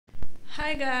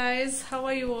Hi guys, how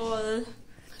are you all?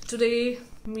 Today,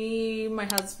 me, my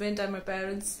husband and my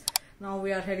parents, now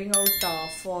we are heading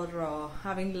out for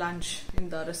having lunch in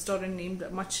the restaurant named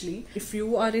Machali. If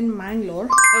you are in Mangalore,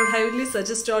 I would highly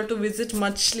suggest you all to visit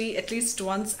Machali at least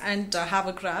once and have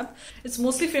a crab. It's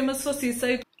mostly famous for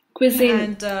seaside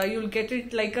cuisine and you'll get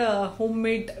it like a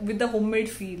homemade, with the homemade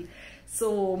feel.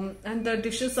 So, and the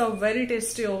dishes are very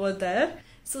tasty over there.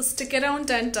 So stick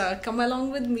around and come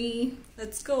along with me.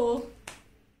 Let's go.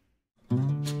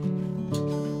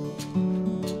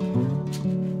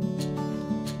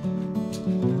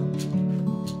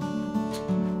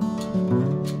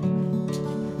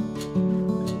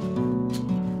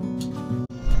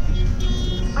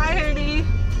 Hi Heidi.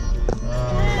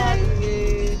 Hi.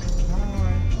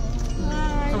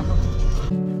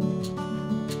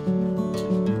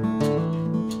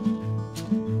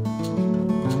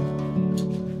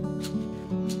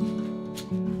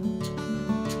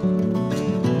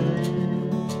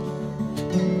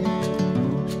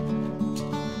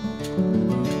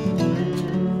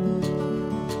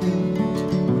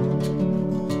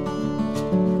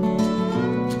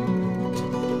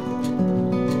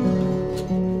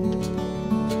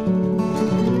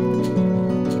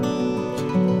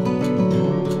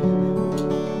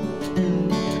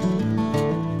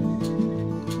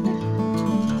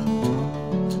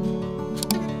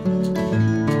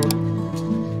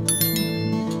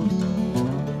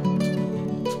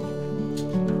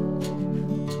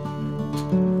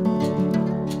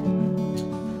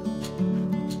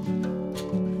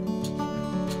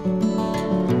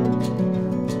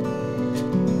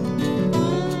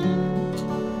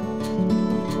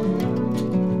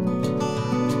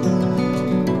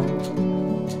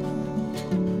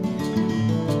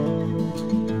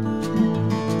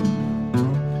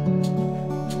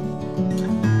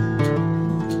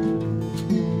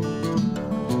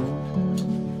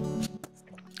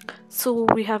 So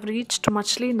we have reached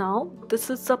Machali now.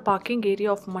 This is the parking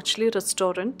area of Machali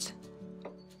restaurant.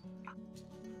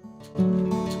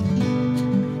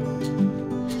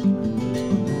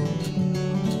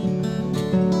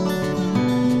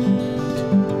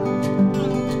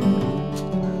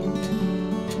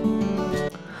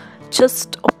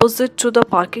 Just opposite to the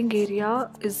parking area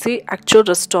is the actual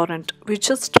restaurant. We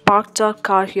just parked our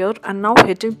car here and now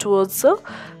heading towards the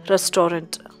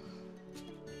restaurant.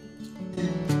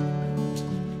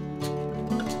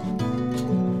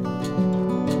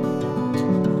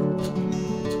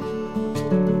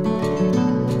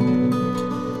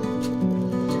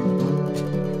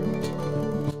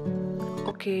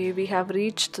 Okay, we have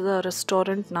reached the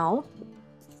restaurant now.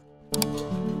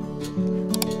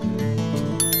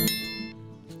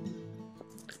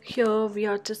 Here we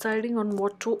are deciding on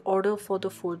what to order for the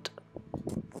food.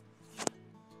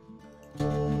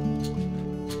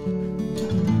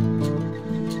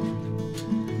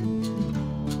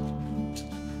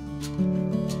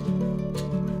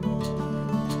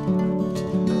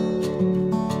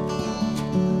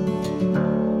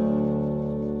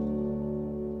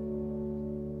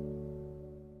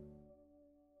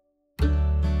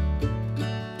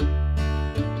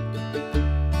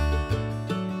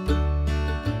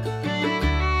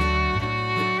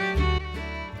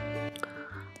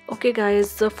 Okay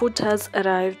guys, the food has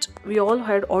arrived. We all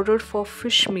had ordered for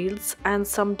fish meals and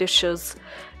some dishes.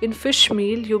 In fish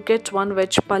meal, you get one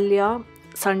veg palya,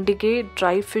 sandige,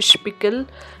 dry fish pickle,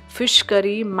 fish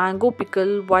curry, mango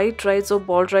pickle, white rice or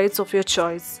boiled rice of your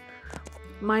choice.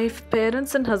 My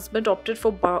parents and husband opted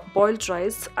for boiled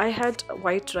rice. I had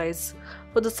white rice.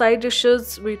 For the side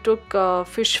dishes, we took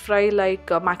fish fry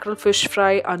like mackerel fish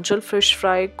fry, anjal fish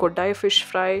fry, kodai fish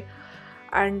fry,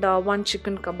 and one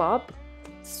chicken kebab.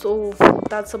 So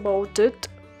that's about it.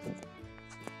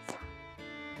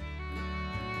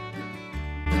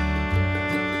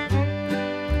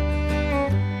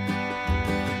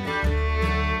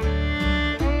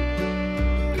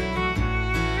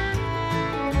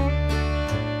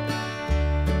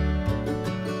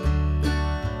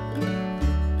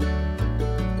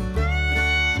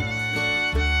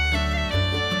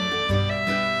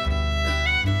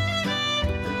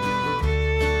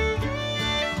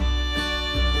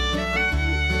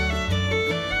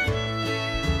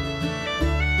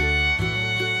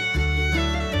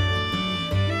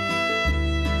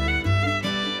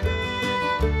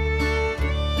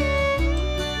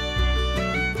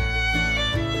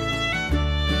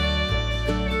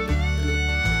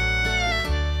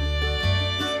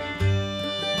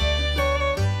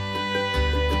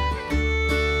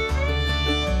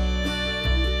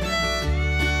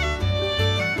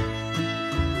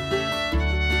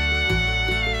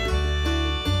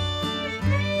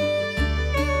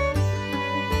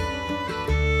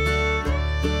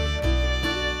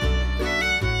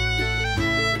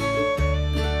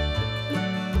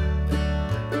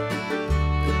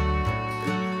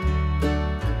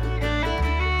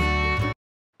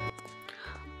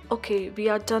 Okay, we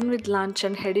are done with lunch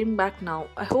and heading back now.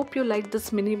 I hope you liked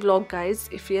this mini vlog, guys.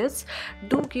 If yes,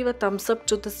 do give a thumbs up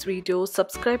to this video,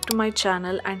 subscribe to my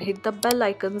channel and hit the bell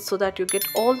icon so that you get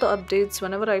all the updates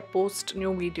whenever I post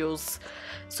new videos.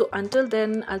 So until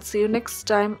then, I'll see you next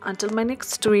time. Until my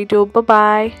next video, bye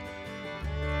bye.